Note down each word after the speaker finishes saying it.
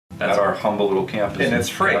at our humble little campus. And it's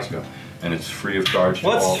free. Sebago. And it's free of charge to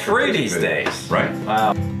all. What's free these days? Right.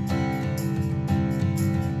 Wow.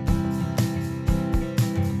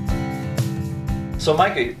 So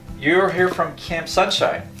Micah, you're here from Camp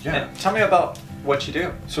Sunshine. Yeah. And tell me about what you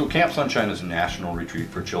do. So Camp Sunshine is a national retreat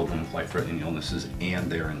for children with life-threatening illnesses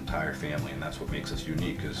and their entire family, and that's what makes us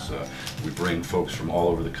unique. Is we bring folks from all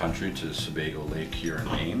over the country to Sebago Lake here in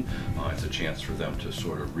Maine. It's a chance for them to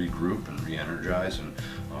sort of regroup and re-energize and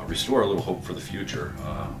restore a little hope for the future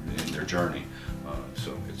in their journey.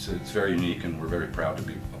 So it's very unique, and we're very proud to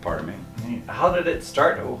be a part of Maine. How did it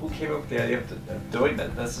start? Who came up with the idea of doing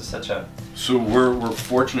that? This is such a... So we're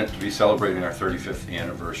fortunate to be celebrating our 35th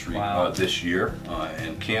anniversary this year,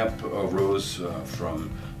 and camp arose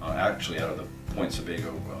from actually out of the Point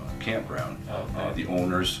Sebago campground. The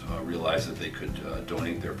owners realized that they could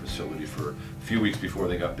donate their facility for a few weeks before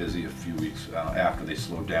they got busy, a few weeks after they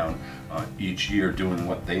slowed down, each year doing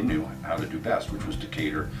what they knew how to do best, which was to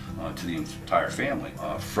cater to the entire family.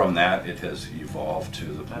 From that, it has evolved to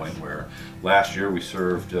the point where last year we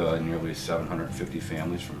served nearly 750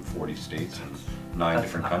 families from 40 states and 9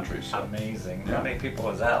 different countries. So. Amazing. Yeah. How many people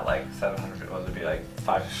was that? Like 700? Was it be like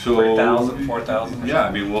 3,000, 4,000? Yeah,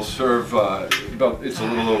 I mean we'll serve it's a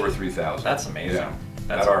little over 3,000. That's amazing. Yeah.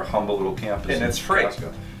 That's at our humble little campus. And it's free.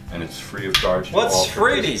 Sebago. And it's free of charge. What's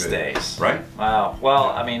free these days? Right? Wow. Well,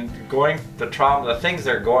 I mean, the things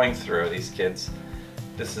they're going through, these kids,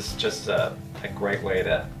 this is just a great way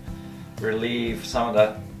to relieve some of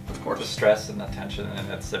the stress and the tension,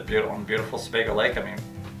 and it's a beautiful Sebago Lake. I mean,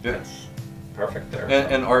 it's perfect there.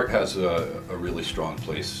 And art has a really strong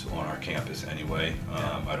place on our campus anyway.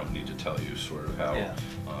 I don't need to tell you sort of how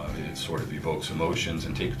it sort of evokes emotions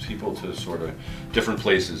and takes people to sort of different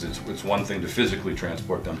places. It's one thing to physically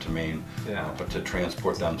transport them to Maine, but to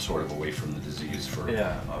transport them sort of away from the disease for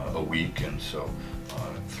a week. And so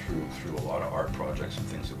through a lot of art projects and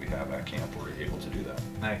things that we have at camp, we're able to do that.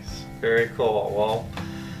 Nice. Very cool.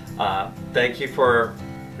 Well, thank you for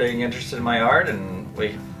being interested in my art, and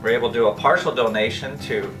we were able to do a partial donation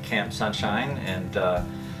to Camp Sunshine, and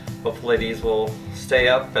hopefully these will stay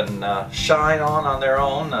up and shine on their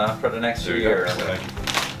own for the next few years.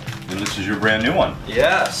 And this is your brand new one.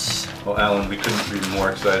 Yes. Well, Alan, we couldn't be more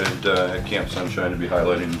excited at Camp Sunshine to be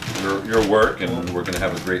highlighting your work, and we're going to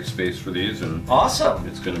have a great space for these. And awesome.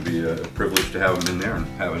 It's going to be a privilege to have them in there and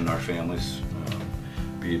having our families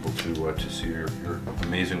be able to see your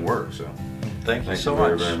amazing work. So thank you so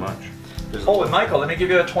much. Very much. Oh, and Michael, let me give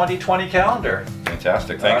you a 2020 calendar.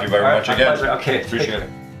 Fantastic. Thank you very much again. Pleasure. Okay. Appreciate it.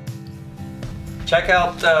 Check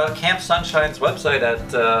out Camp Sunshine's website at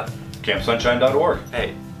campsunshine.org.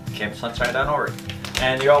 Hey, campsunshine.org.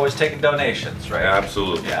 And you're always taking donations, right?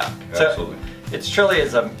 Absolutely. Yeah. Absolutely. So it truly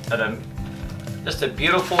is just a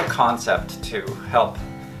beautiful concept to help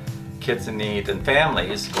kids in need and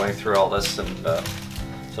families going through all this, and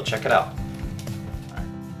so check it out.